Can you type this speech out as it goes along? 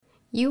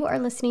You are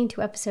listening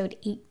to episode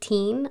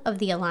 18 of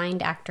the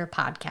Aligned Actor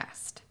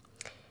podcast.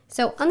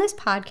 So on this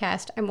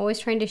podcast, I'm always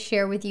trying to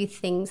share with you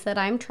things that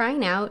I'm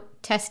trying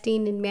out,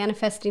 testing and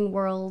manifesting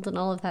world and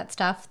all of that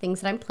stuff,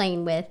 things that I'm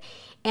playing with.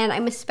 And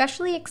I'm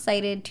especially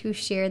excited to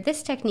share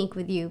this technique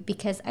with you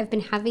because I've been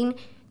having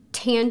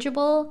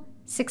tangible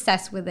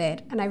success with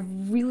it. And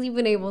I've really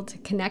been able to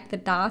connect the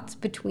dots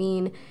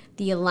between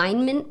the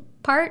alignment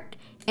part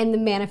and the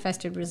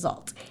manifested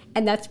result.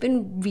 And that's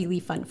been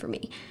really fun for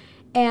me.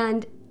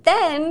 And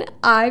then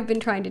I've been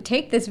trying to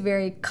take this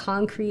very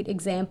concrete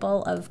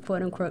example of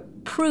quote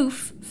unquote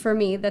proof for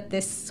me that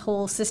this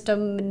whole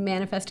system and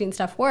manifesting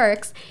stuff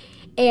works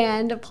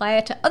and apply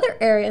it to other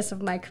areas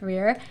of my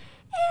career.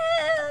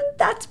 And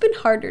that's been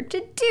harder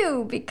to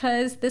do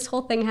because this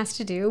whole thing has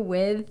to do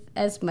with,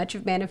 as much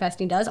of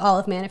manifesting does, all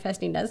of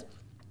manifesting does,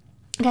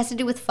 it has to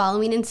do with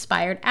following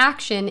inspired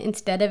action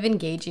instead of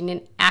engaging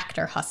in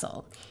actor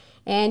hustle.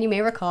 And you may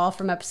recall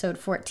from episode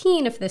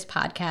 14 of this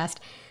podcast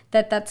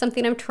that that's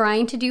something I'm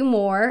trying to do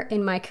more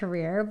in my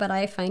career, but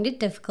I find it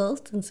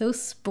difficult. And so,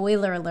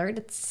 spoiler alert,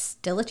 it's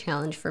still a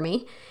challenge for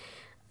me.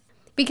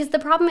 Because the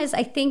problem is,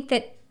 I think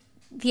that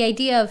the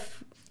idea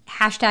of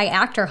hashtag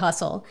actor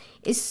hustle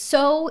is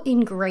so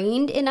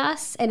ingrained in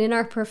us and in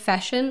our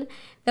profession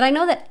that I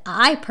know that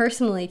I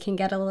personally can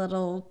get a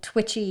little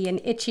twitchy and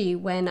itchy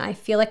when I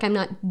feel like I'm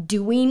not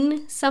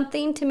doing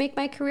something to make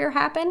my career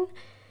happen.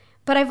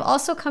 But I've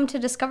also come to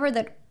discover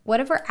that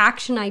whatever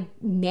action I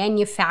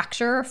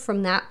manufacture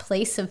from that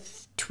place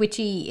of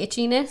twitchy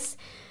itchiness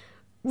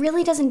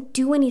really doesn't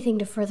do anything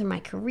to further my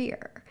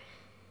career.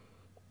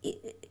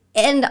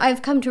 And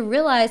I've come to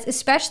realize,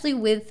 especially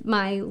with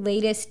my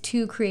latest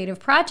 2 creative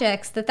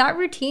projects, that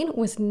routine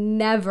was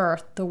never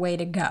the way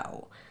to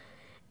go.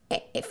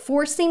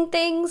 Forcing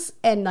things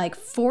and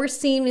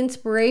forcing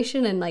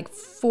inspiration and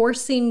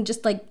forcing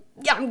just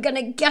yeah, I'm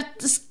gonna get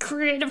this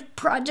creative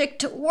project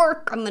to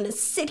work. I'm gonna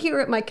sit here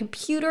at my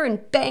computer and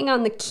bang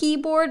on the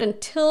keyboard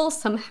until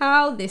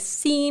somehow this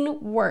scene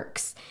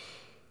works.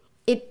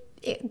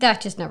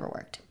 That just never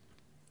worked.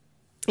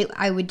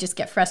 I would just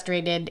get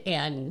frustrated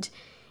and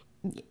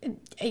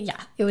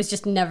yeah, it was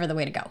just never the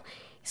way to go.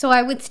 So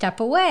I would step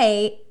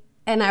away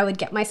and I would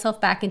get myself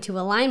back into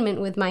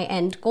alignment with my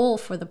end goal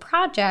for the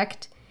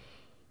project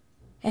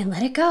and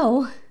let it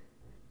go.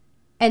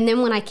 And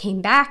then when I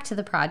came back to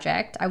the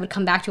project, I would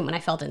come back to it when I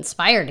felt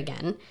inspired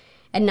again,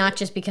 and not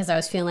just because I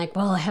was feeling like,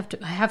 well, I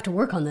have to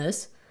work on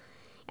this.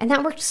 And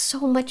that worked so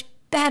much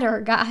better,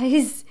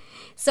 guys.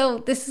 So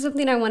this is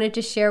something I wanted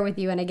to share with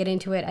you, and I get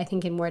into it, I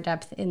think, in more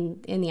depth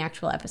in the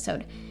actual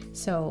episode.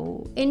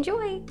 So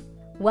enjoy.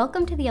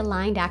 Welcome to the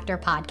Aligned Actor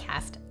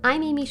podcast.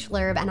 I'm Amy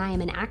Schlerb, and I am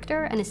an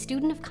actor and a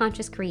student of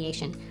conscious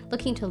creation,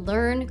 looking to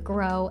learn,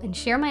 grow, and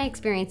share my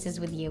experiences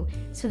with you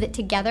so that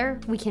together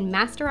we can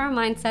master our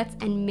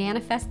mindsets and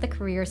manifest the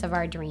careers of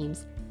our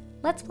dreams.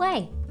 Let's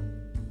play.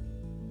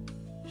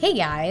 Hey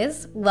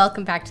guys,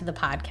 welcome back to the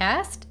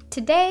podcast.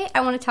 Today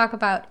I want to talk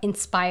about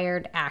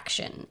inspired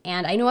action.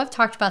 And I know I've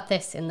talked about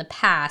this in the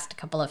past a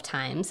couple of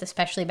times,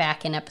 especially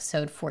back in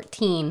episode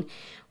 14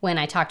 when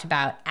I talked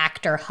about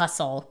actor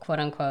hustle, quote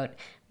unquote,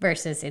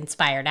 versus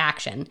inspired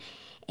action,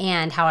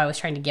 and how I was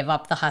trying to give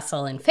up the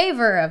hustle in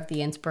favor of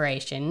the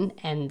inspiration,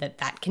 and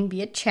that can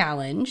be a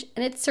challenge,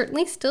 and it's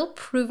certainly still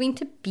proving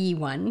to be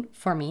one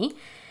for me.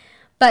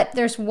 But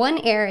there's one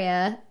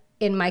area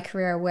in my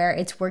career where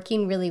it's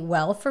working really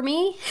well for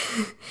me,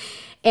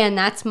 and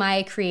that's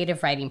my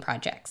creative writing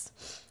projects.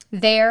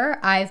 There,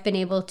 I've been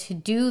able to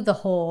do the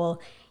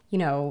whole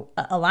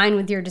align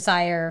with your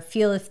desire,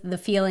 feel the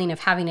feeling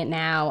of having it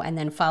now, and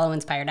then follow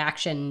inspired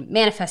action,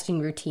 manifesting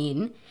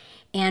routine.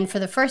 And for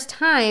the first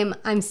time,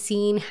 I'm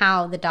seeing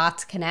how the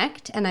dots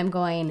connect, and I'm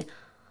going,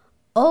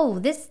 oh,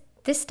 this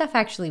stuff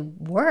actually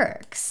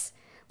works.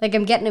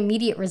 I'm getting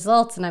immediate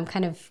results, and I'm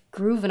kind of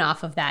grooving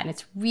off of that, and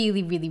it's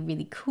really, really,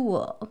 really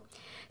cool.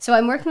 So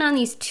I'm working on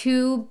these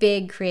 2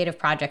 big creative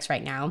projects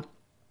right now.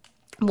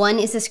 One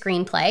is a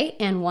screenplay,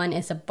 and one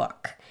is a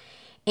book.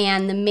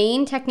 And the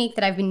main technique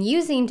that I've been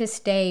using to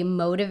stay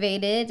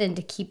motivated and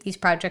to keep these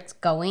projects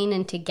going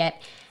and to get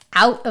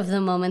out of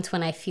the moments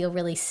when I feel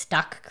really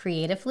stuck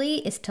creatively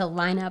is to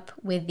line up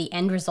with the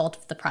end result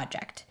of the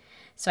project.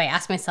 So I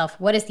ask myself,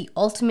 what is the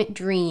ultimate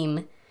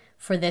dream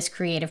for this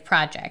creative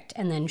project?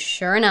 And then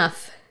sure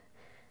enough,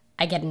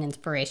 I get an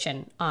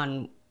inspiration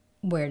on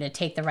where to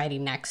take the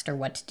writing next or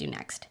what to do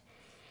next.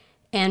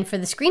 And for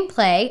the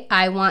screenplay,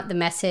 I want the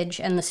message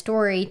and the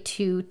story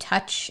to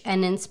touch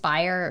and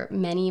inspire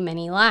many,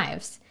 many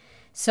lives.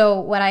 So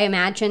what I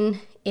imagine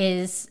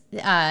is,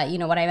 what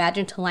I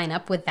imagine to line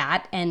up with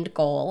that end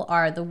goal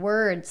are the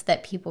words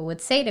that people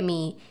would say to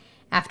me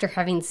after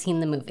having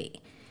seen the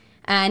movie.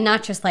 And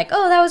not just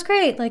oh, that was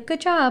great, good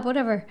job,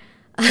 whatever.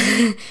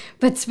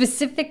 But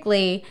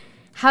specifically,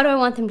 how do I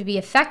want them to be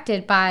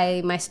affected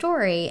by my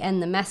story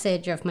and the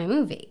message of my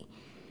movie?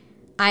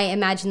 I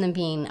imagine them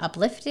being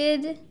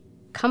uplifted,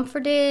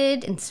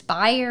 comforted,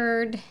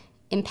 inspired,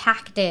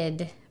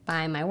 impacted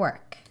by my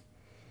work.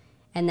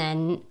 And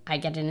then I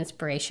get an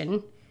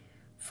inspiration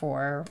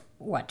for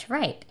what to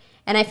write.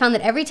 And I found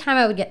that every time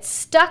I would get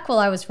stuck while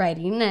I was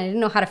writing and I didn't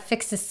know how to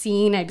fix a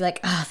scene, I'd be like,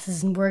 oh, this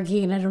isn't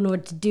working. I don't know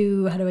what to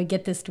do. How do I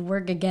get this to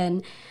work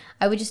again?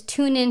 I would just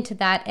tune into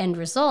that end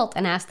result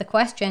and ask the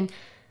question,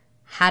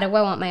 how do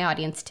I want my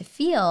audience to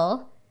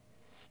feel?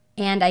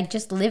 And I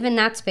just live in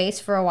that space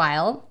for a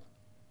while.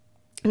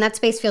 And that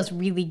space feels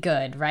really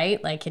good,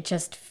 right? Like it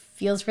just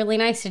feels really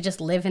nice to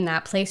just live in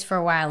that place for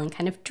a while and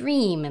kind of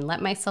dream and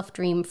let myself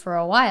dream for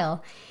a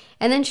while.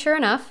 And then sure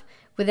enough,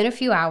 within a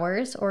few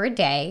hours or a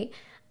day,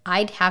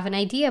 I'd have an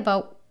idea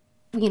about,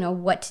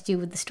 what to do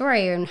with the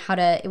story and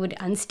it would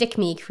unstick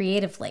me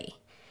creatively.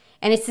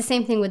 And it's the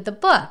same thing with the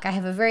book. I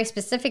have a very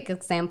specific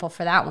example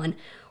for that one.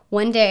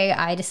 One day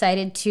I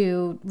decided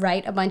to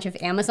write a bunch of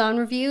Amazon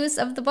reviews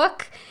of the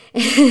book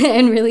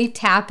and really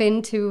tap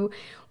into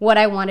what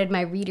I wanted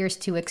my readers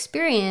to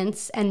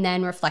experience and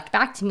then reflect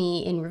back to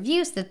me in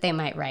reviews that they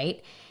might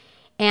write.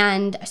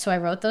 And so I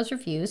wrote those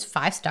reviews,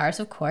 5 stars,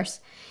 of course.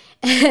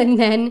 And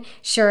then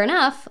sure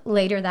enough,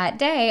 later that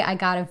day, I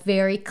got a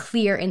very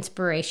clear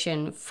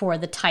inspiration for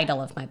the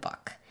title of my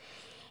book.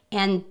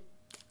 And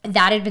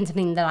that had been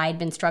something that I had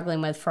been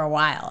struggling with for a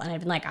while. And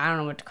I'd been like, I don't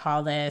know what to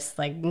call this.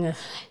 Like, ugh,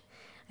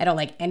 I don't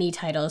like any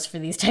titles for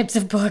these types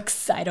of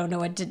books. I don't know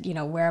what to,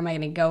 where am I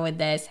going to go with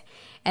this?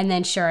 And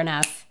then sure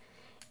enough,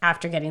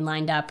 after getting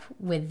lined up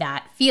with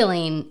that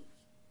feeling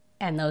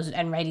and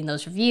writing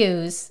those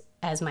reviews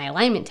as my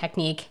alignment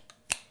technique,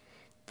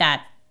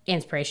 that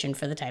inspiration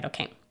for the title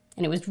came.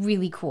 And it was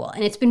really cool.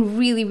 And it's been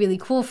really, really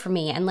cool for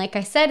me. And like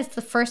I said, it's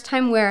the first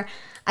time where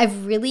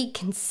I've really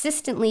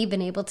consistently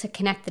been able to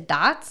connect the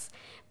dots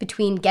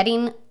between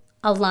getting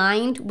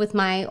aligned with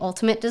my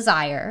ultimate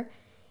desire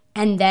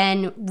and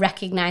then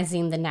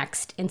recognizing the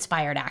next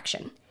inspired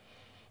action.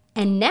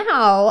 And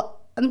now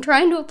I'm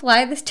trying to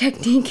apply this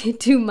technique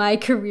to my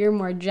career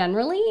more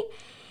generally.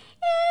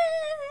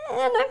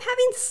 And I'm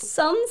having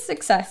some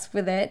success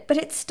with it, but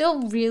it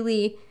still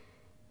really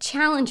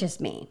challenges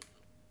me.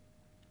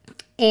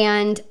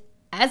 And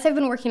as I've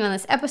been working on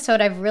this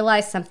episode, I've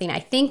realized something. I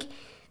think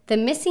the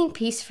missing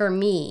piece for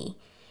me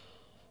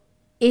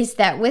is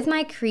that with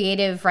my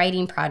creative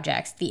writing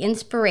projects, the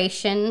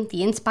inspiration,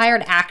 the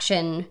inspired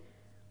action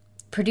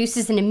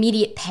produces an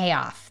immediate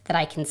payoff that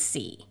I can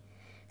see.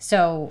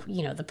 So,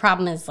 the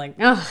problem is like,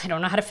 oh, I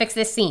don't know how to fix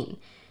this scene.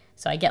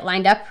 So I get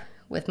lined up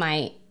with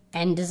my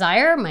end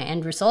desire, my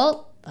end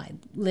result. I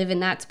live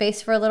in that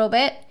space for a little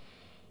bit.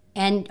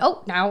 And,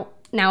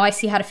 now I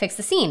see how to fix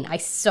the scene.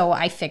 So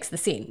I fix the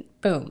scene.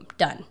 Boom,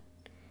 done.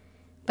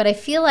 But I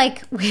feel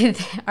like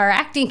with our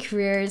acting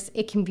careers,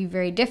 it can be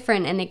very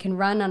different and it can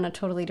run on a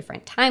totally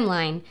different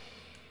timeline.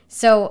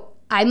 So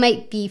I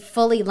might be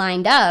fully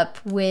lined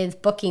up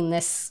with booking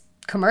this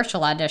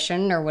commercial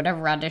audition or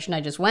whatever audition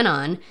I just went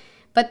on,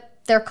 but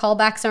their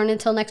callbacks aren't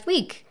until next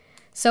week.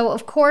 So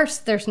of course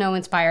there's no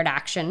inspired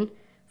action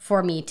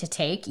for me to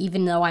take,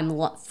 even though I'm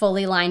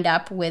fully lined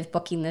up with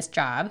booking this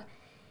job.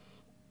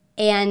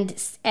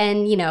 And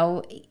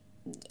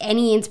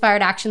any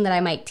inspired action that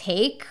I might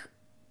take,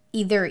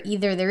 either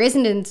there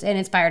isn't an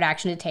inspired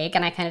action to take,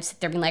 and I kind of sit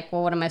there being like,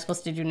 well, what am I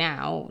supposed to do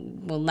now?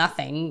 Well,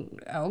 nothing.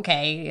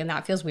 Okay, and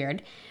that feels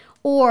weird.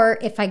 Or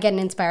if I get an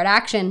inspired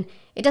action,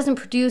 it doesn't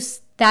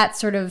produce that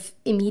sort of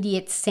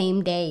immediate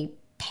same-day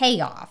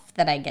payoff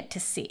that I get to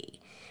see.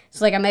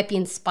 So like I might be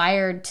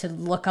inspired to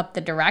look up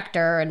the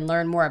director and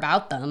learn more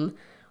about them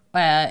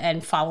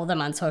and follow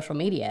them on social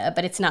media,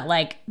 but it's not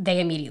like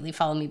they immediately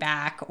follow me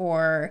back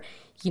or,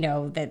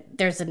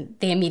 that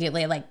they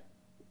immediately like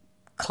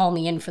call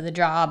me in for the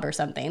job or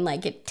something.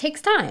 Like it takes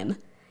time,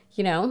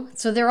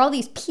 So there are all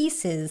these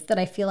pieces that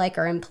I feel like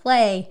are in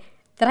play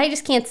that I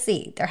just can't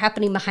see. They're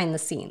happening behind the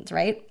scenes,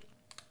 right?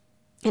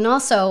 And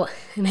also,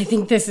 and I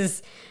think this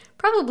is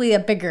probably a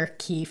bigger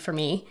key for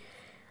me,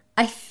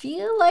 I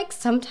feel like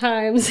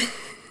sometimes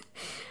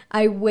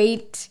I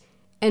wait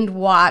and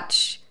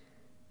watch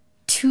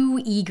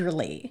too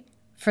eagerly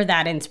for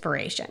that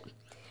inspiration.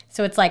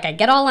 So it's like I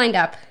get all lined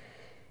up,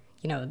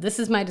 this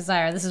is my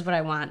desire, this is what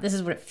I want, this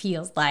is what it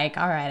feels like.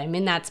 All right, I'm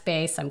in that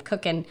space, I'm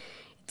cooking,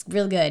 it's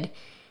real good.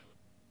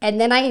 And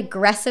then I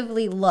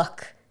aggressively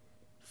look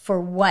for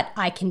what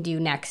I can do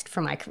next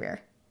for my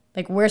career.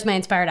 Like, where's my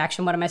inspired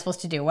action? What am I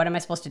supposed to do? What am I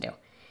supposed to do?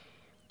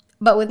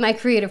 But with my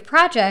creative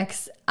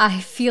projects, I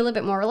feel a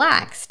bit more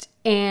relaxed.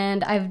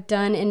 And I've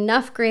done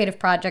enough creative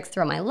projects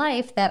throughout my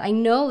life that I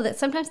know that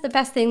sometimes the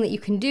best thing that you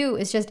can do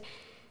is just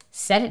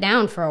set it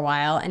down for a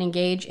while and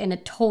engage in a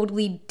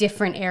totally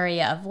different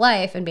area of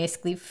life and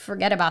basically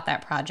forget about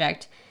that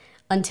project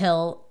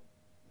until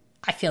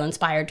I feel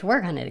inspired to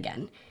work on it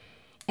again.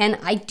 And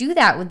I do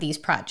that with these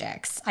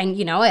projects. I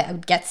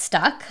would get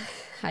stuck.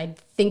 I'd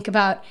think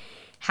about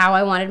how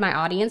I wanted my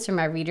audience or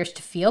my readers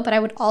to feel, but I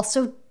would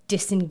also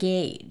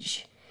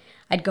disengage.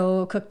 I'd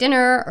go cook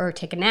dinner or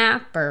take a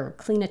nap or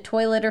clean a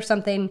toilet or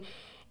something.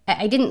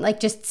 I didn't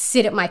just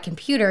sit at my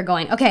computer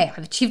going, okay,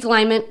 I've achieved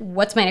alignment.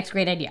 What's my next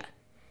great idea?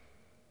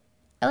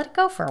 I let it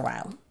go for a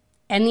while.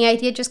 And the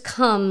idea just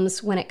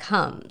comes when it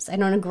comes. I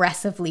don't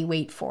aggressively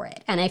wait for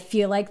it. And I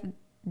feel like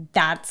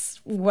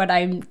that's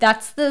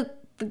the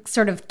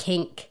sort of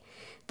kink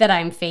that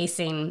I'm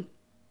facing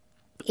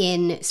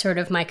in sort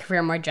of my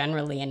career more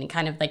generally and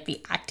kind of like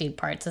the acting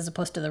parts as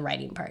opposed to the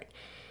writing part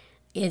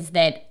is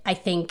that I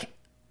think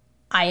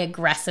I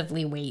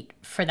aggressively wait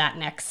for that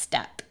next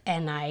step.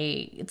 And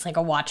it's like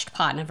a watched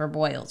pot never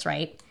boils,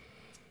 right?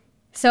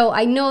 So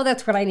I know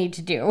that's what I need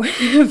to do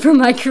for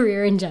my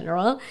career in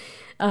general.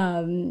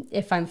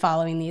 If I'm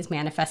following these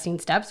manifesting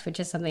steps,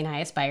 which is something I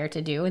aspire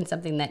to do and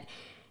something that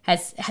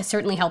has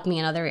certainly helped me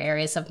in other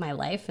areas of my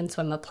life. And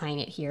so I'm applying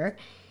it here.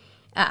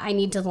 I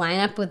need to line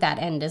up with that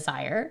end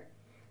desire,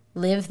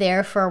 live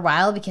there for a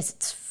while because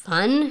it's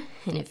fun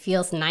and it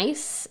feels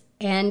nice,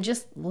 and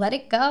just let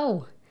it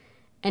go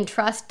and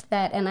trust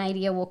that an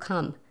idea will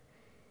come.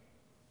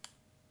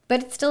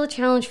 But it's still a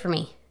challenge for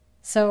me.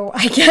 So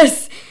I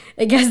guess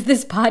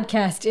this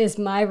podcast is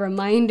my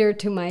reminder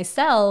to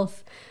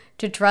myself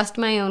to trust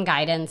my own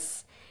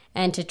guidance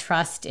and to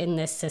trust in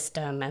this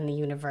system and the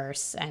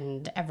universe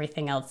and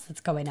everything else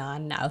that's going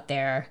on out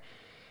there,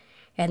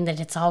 and that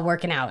it's all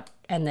working out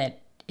and that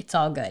it's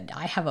all good.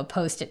 I have a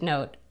Post-it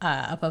note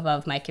up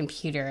above my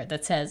computer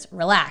that says,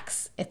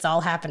 relax, it's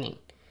all happening.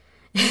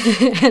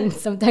 And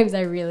sometimes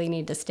I really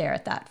need to stare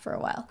at that for a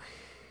while.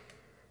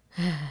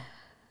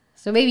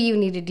 So maybe you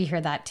needed to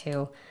hear that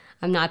too.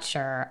 I'm not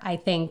sure. I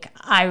think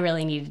I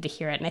really needed to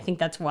hear it. And I think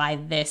that's why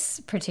this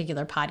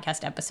particular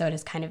podcast episode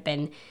has kind of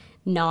been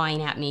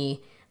gnawing at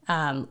me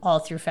all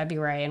through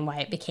February, and why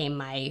it became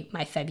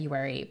my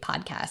February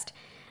podcast.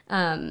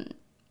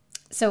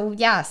 So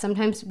yeah,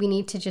 sometimes we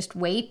need to just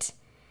wait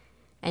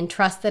and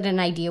trust that an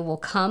idea will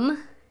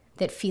come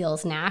that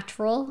feels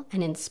natural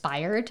and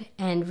inspired,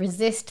 and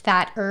resist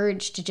that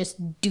urge to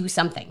just do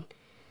something.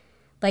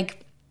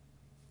 Like,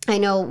 I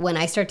know when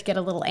I start to get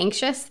a little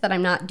anxious that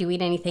I'm not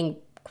doing anything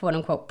quote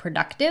unquote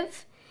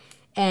productive,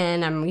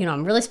 and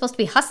I'm really supposed to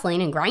be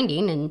hustling and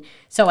grinding, and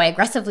so I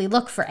aggressively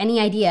look for any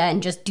idea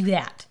and just do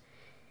that.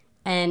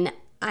 And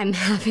I'm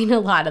having a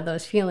lot of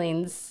those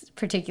feelings,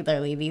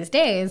 particularly these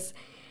days.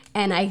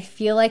 And I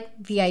feel like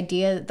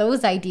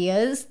those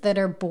ideas that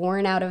are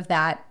born out of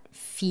that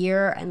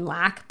fear and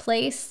lack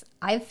place,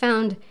 I've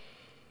found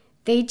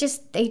they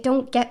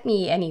don't get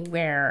me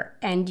anywhere,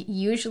 and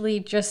usually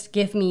just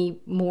give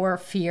me more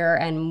fear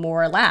and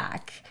more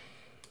lack,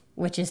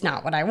 which is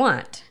not what I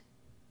want,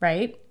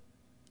 right?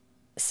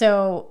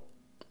 So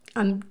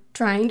I'm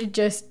trying to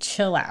just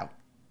chill out.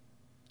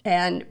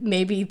 And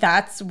maybe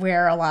that's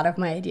where a lot of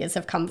my ideas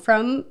have come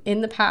from in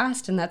the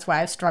past, and that's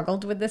why I've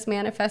struggled with this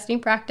manifesting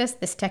practice,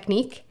 this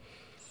technique.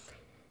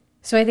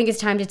 So I think it's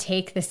time to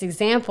take this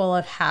example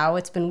of how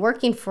it's been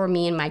working for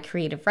me in my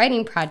creative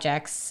writing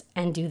projects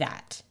and do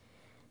that.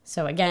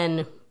 So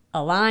again,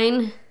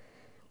 align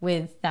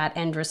with that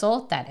end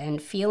result, that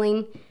end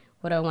feeling.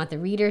 What do I want the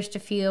readers to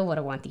feel? What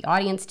do I want the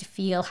audience to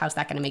feel? How's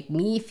that going to make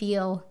me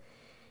feel?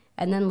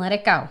 And then let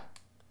it go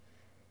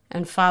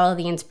and follow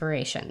the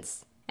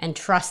inspirations and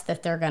trust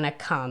that they're going to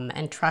come,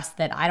 and trust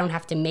that I don't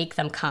have to make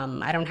them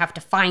come. I don't have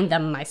to find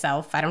them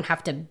myself. I don't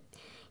have to,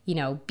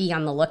 be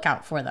on the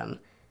lookout for them.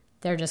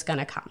 They're just going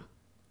to come.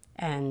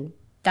 And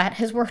that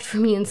has worked for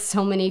me in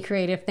so many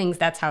creative things.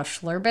 That's how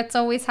Schlerbits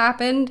always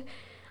happened.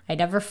 I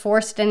never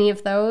forced any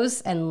of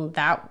those, and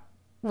that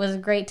was a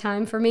great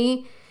time for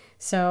me.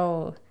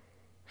 So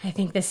I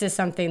think this is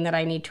something that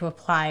I need to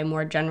apply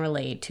more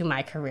generally to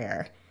my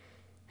career.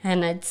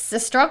 And it's a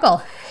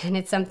struggle, and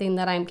it's something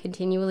that I'm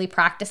continually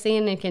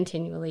practicing and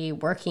continually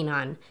working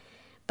on.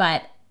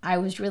 But I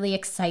was really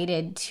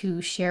excited to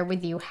share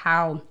with you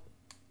how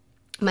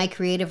my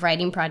creative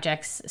writing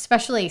projects,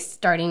 especially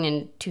starting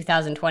in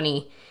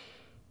 2020,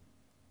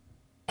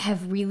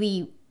 have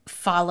really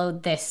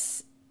followed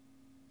this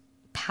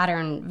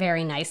pattern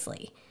very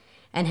nicely,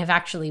 and have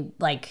actually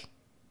like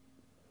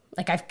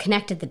I've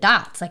connected the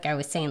dots. Like I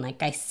was saying,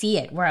 like I see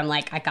it where I'm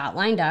like, I got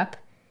lined up,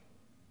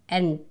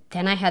 and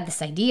then I had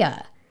this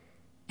idea,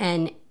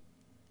 and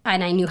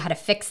I knew how to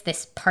fix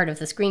this part of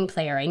the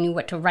screenplay, or I knew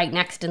what to write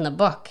next in the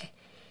book.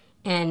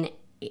 And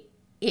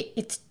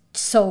it's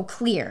so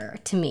clear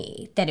to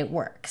me that it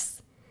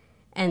works.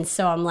 And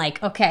so I'm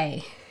like,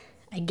 okay,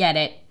 I get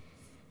it.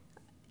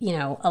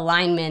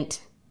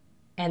 Alignment,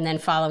 and then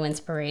follow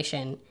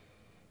inspiration.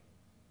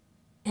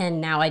 And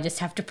now I just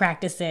have to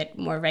practice it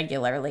more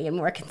regularly and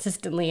more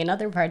consistently in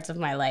other parts of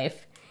my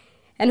life.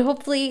 And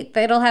hopefully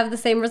it'll have the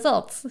same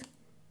results.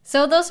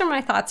 So those are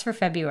my thoughts for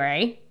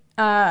February.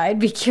 I'd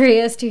be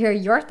curious to hear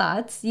your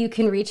thoughts. You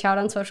can reach out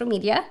on social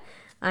media.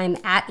 I'm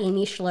at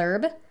Amy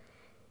Schlerb.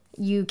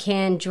 You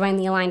can join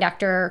the Aligned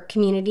Actor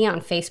community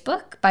on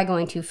Facebook by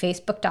going to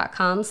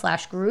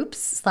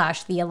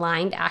facebook.com/groups/the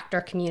Aligned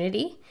Actor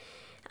community.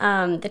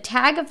 The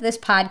tag of this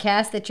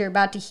podcast that you're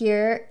about to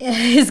hear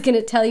is going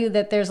to tell you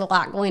that there's a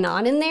lot going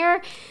on in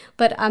there,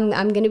 but I'm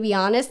going to be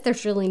honest,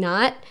 there's really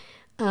not.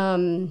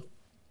 I'm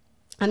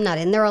not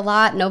in there a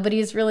lot.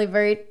 Nobody's really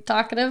very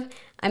talkative.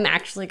 I'm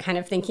actually kind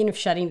of thinking of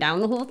shutting down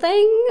the whole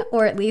thing,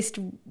 or at least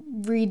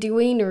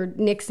redoing or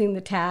nixing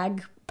the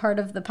tag part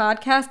of the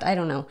podcast. I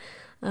don't know.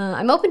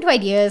 I'm open to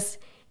ideas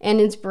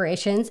and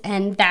inspirations,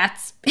 and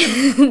that's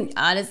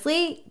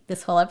honestly,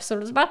 this whole episode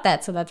was about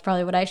that. So that's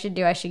probably what I should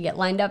do. I should get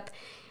lined up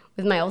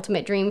with my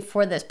ultimate dream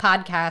for this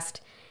podcast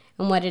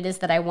and what it is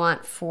that I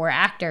want for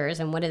actors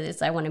and what it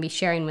is I want to be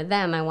sharing with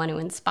them. I want to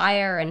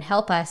inspire and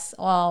help us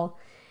all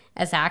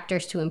as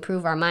actors to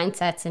improve our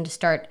mindsets and to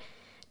start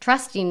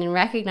trusting and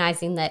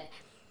recognizing that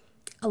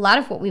a lot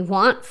of what we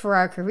want for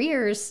our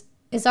careers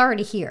is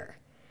already here.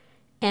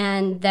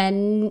 And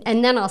then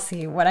I'll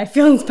see what I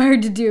feel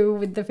inspired to do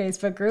with the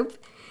Facebook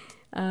group.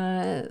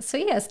 So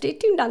yeah, stay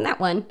tuned on that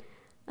one.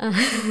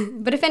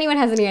 But if anyone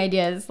has any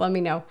ideas, let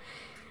me know.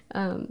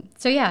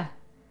 So yeah,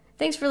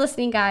 thanks for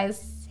listening,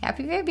 guys.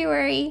 Happy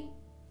February.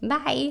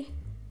 Bye.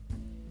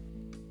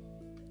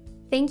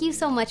 Thank you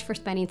so much for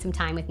spending some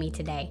time with me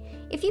today.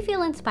 If you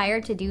feel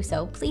inspired to do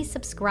so, please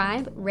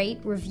subscribe, rate,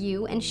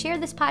 review, and share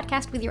this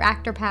podcast with your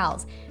actor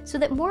pals so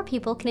that more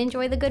people can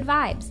enjoy the good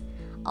vibes.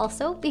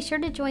 Also, be sure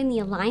to join the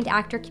Aligned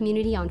Actor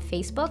community on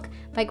Facebook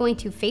by going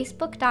to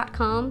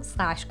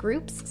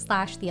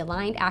facebook.com/groups/the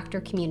Aligned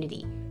Actor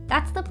community.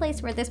 That's the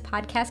place where this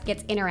podcast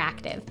gets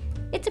interactive.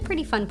 It's a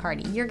pretty fun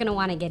party. You're going to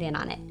want to get in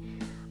on it.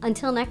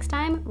 Until next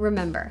time,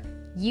 remember,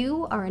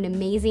 you are an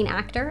amazing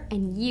actor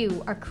and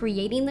you are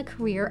creating the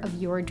career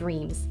of your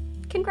dreams.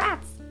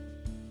 Congrats!